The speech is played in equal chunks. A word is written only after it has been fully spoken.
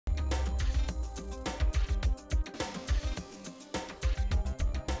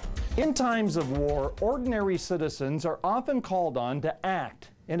In times of war, ordinary citizens are often called on to act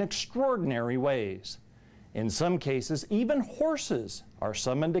in extraordinary ways. In some cases, even horses are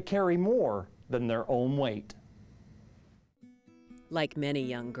summoned to carry more than their own weight. Like many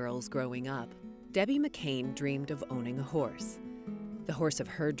young girls growing up, Debbie McCain dreamed of owning a horse. The horse of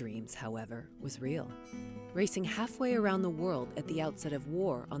her dreams, however, was real, racing halfway around the world at the outset of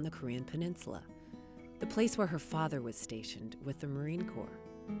war on the Korean Peninsula, the place where her father was stationed with the Marine Corps.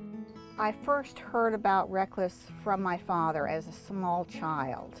 I first heard about Reckless from my father as a small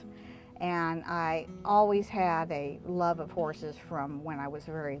child, and I always had a love of horses from when I was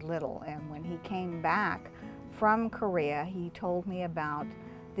very little. And when he came back from Korea, he told me about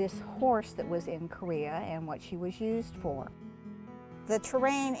this horse that was in Korea and what she was used for. The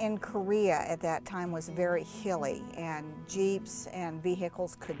terrain in Korea at that time was very hilly, and jeeps and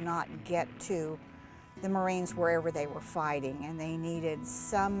vehicles could not get to the Marines wherever they were fighting, and they needed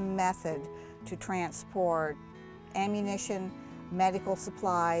some method to transport ammunition, medical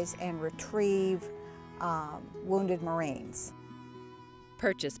supplies, and retrieve wounded Marines.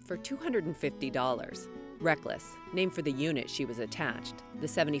 Purchased for $250, Reckless, named for the unit she was attached, the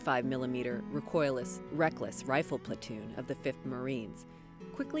 75mm recoilless Reckless rifle platoon of the 5th Marines,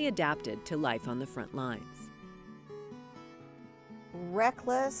 quickly adapted to life on the front lines.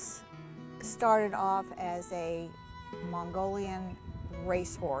 Reckless started off as a Mongolian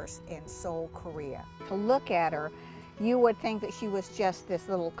racehorse in Seoul, Korea. To look at her, you would think that she was just this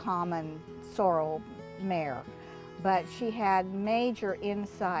little common sorrel mare, but she had major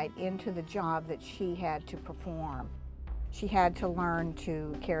insight into the job that she had to perform. She had to learn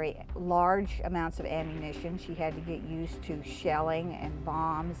to carry large amounts of ammunition. She had to get used to shelling and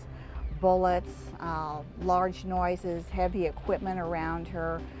bombs, bullets, large noises, heavy equipment around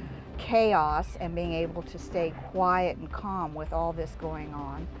her, chaos, and being able to stay quiet and calm with all this going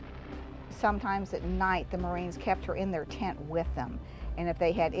on. Sometimes at night the Marines kept her in their tent with them, and if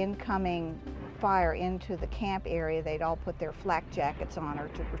they had incoming fire into the camp area, they'd all put their flak jackets on her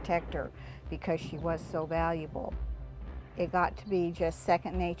to protect her because she was so valuable. It got to be just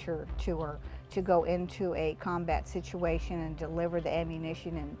second nature to her to go into a combat situation and deliver the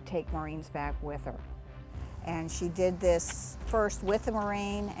ammunition and take Marines back with her. And she did this first with the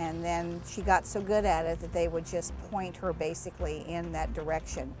Marine, and then she got so good at it that they would just point her basically in that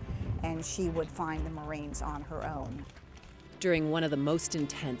direction, and she would find the Marines on her own. During one of the most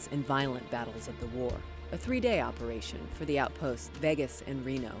intense and violent battles of the war, a 3-day operation for the outposts Vegas and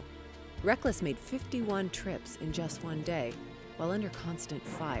Reno, Reckless made 51 trips in just one day while under constant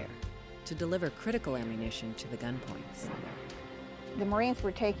fire to deliver critical ammunition to the gun points. The Marines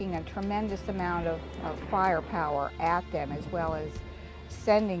were taking a tremendous amount of firepower at them as well as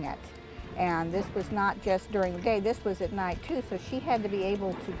sending it. And this was not just during the day, this was at night too, so she had to be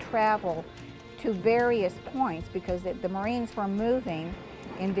able to travel to various points because the Marines were moving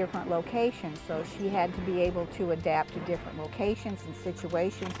in different locations, so she had to be able to adapt to different locations and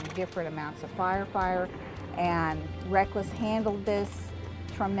situations and different amounts of firepower. And Reckless handled this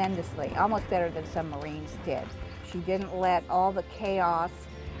tremendously, almost better than some Marines did. She didn't let all the chaos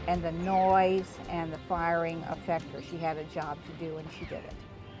and the noise and the firing affect her. She had a job to do, and she did it.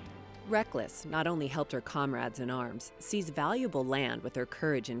 Reckless not only helped her comrades in arms seize valuable land with her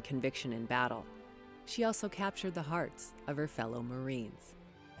courage and conviction in battle, she also captured the hearts of her fellow Marines.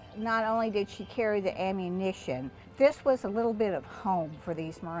 Not only did she carry the ammunition, this was a little bit of home for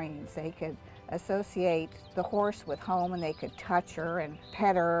these Marines. They could associate the horse with home, and they could touch her and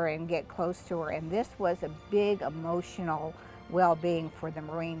pet her and get close to her, and this was a big emotional well-being for the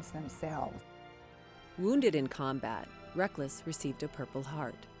Marines themselves. Wounded in combat, Reckless received a Purple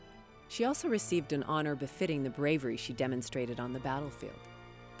Heart. She also received an honor befitting the bravery she demonstrated on the battlefield,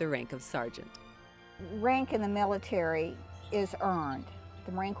 the rank of sergeant. Rank in the military is earned.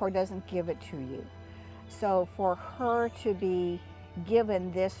 The Marine Corps doesn't give it to you. So for her to be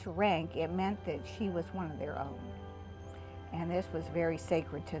given this rank, it meant that she was one of their own. And this was very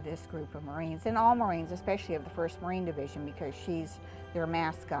sacred to this group of Marines, and all Marines, especially of the 1st Marine Division, because she's their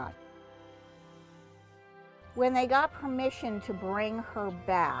mascot. When they got permission to bring her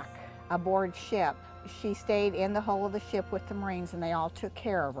back aboard ship, she stayed in the hull of the ship with the Marines, and they all took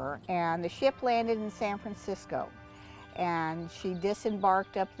care of her. And the ship landed in San Francisco, and she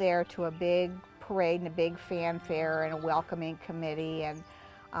disembarked up there to a big parade and a big fanfare and a welcoming committee, and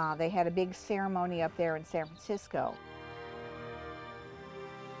they had a big ceremony up there in San Francisco.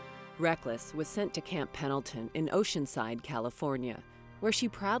 Reckless was sent to Camp Pendleton in Oceanside, California, where she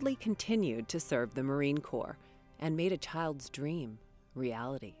proudly continued to serve the Marine Corps and made a child's dream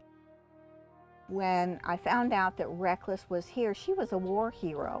reality. When I found out that Reckless was here, she was a war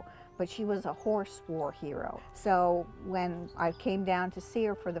hero, but she was a horse war hero. So when I came down to see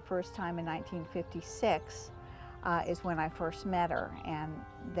her for the first time in 1956, is when I first met her. And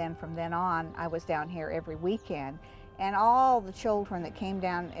then from then on, I was down here every weekend. And all the children that came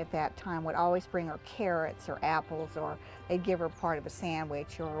down at that time would always bring her carrots or apples, or they'd give her part of a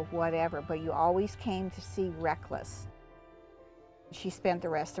sandwich or whatever, but you always came to see Reckless. She spent the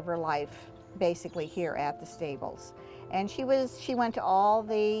rest of her life basically here at the stables. And she went to all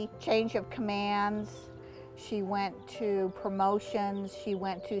the change of commands, she went to promotions, she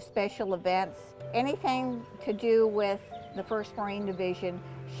went to special events. Anything to do with the 1st Marine Division,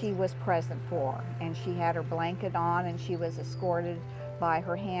 she was present for. And she had her blanket on and she was escorted by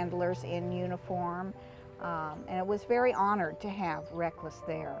her handlers in uniform. And it was very honored to have Reckless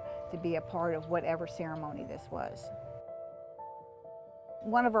there to be a part of whatever ceremony this was.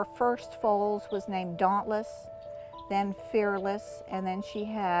 One of her first foals was named Dauntless, then Fearless, and then she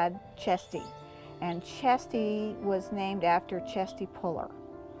had Chesty. And Chesty was named after Chesty Puller,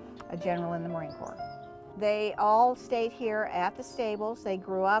 a general in the Marine Corps. They all stayed here at the stables. They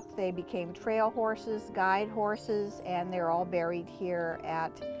grew up, they became trail horses, guide horses, and they're all buried here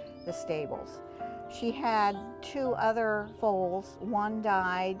at the stables. She had 2 other foals. One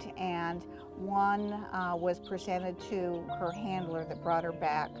died and one was presented to her handler that brought her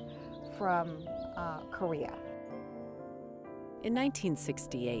back from Korea. In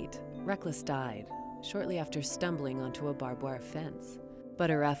 1968, Reckless died shortly after stumbling onto a barbed wire fence. But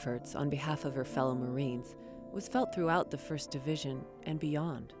her efforts on behalf of her fellow Marines was felt throughout the 1st Division and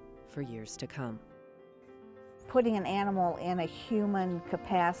beyond for years to come. Putting an animal in a human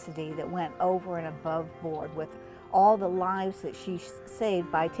capacity that went over and above board with all the lives that she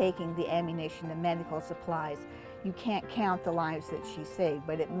saved by taking the ammunition, the medical supplies. You can't count the lives that she saved,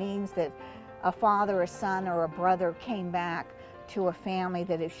 but it means that a father, a son, or a brother came back to a family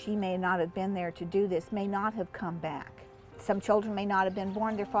that if she may not have been there to do this, may not have come back. Some children may not have been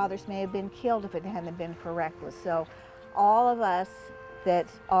born, their fathers may have been killed if it hadn't been for Reckless. So all of us that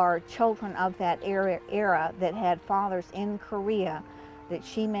are children of that era that had fathers in Korea, that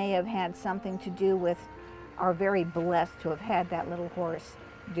she may have had something to do with, are very blessed to have had that little horse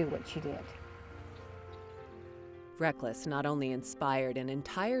do what she did. Reckless not only inspired an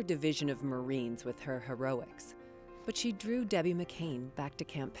entire division of Marines with her heroics, but she drew Debbie McCain back to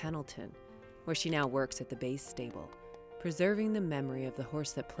Camp Pendleton, where she now works at the base stable, preserving the memory of the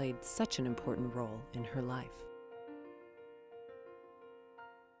horse that played such an important role in her life.